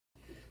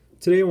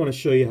Today I want to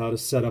show you how to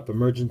set up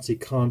emergency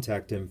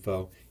contact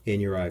info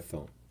in your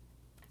iPhone.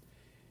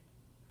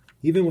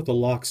 Even with a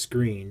lock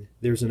screen,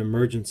 there's an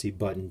emergency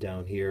button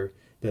down here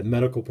that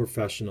medical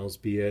professionals,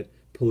 be it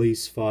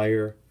police,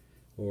 fire,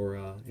 or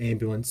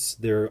ambulance,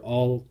 they're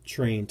all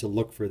trained to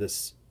look for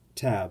this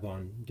tab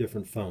on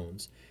different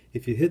phones.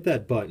 If you hit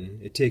that button,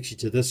 it takes you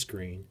to this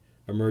screen,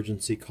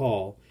 emergency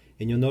call,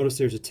 and you'll notice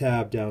there's a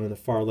tab down in the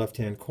far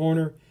left-hand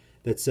corner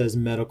that says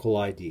medical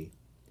ID.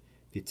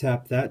 If you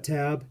tap that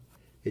tab,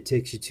 it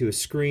takes you to a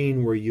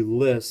screen where you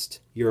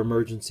list your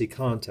emergency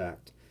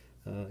contact.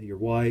 Your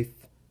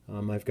wife,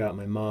 I've got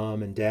my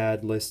mom and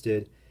dad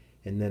listed,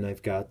 and then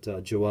I've got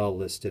Joelle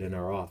listed in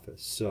our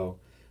office. So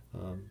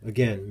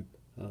again,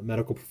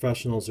 medical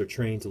professionals are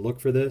trained to look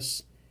for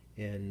this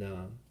and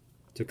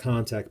to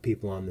contact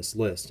people on this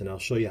list, and I'll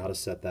show you how to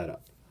set that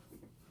up.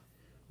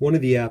 One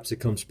of the apps that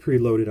comes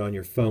preloaded on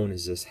your phone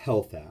is this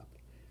health app.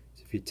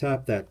 So if you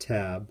tap that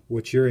tab,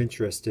 what you're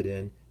interested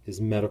in is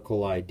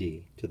medical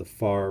ID to the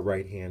far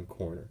right hand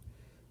corner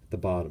at the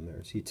bottom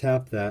there. So you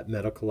tap that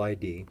medical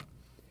ID,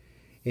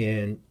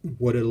 and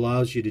what it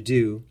allows you to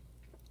do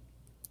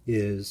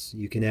is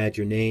you can add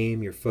your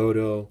name, your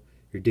photo,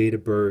 your date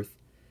of birth,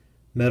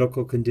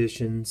 medical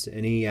conditions,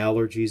 any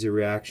allergies or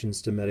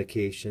reactions to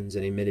medications,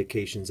 any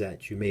medications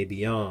that you may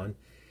be on,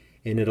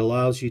 and it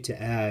allows you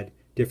to add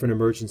different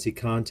emergency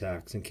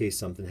contacts in case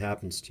something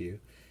happens to you.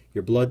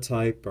 Your blood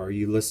type, are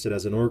you listed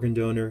as an organ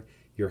donor,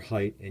 your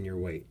height, and your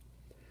weight.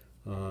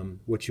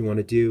 What you want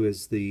to do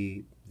is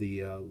the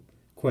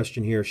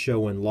question here,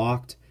 show when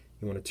locked,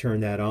 you want to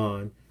turn that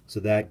on, so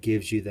that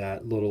gives you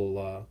that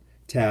little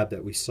tab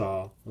that we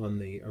saw on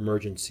the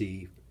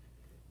emergency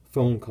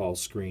phone call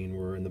screen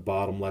where in the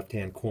bottom left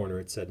hand corner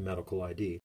it said medical ID.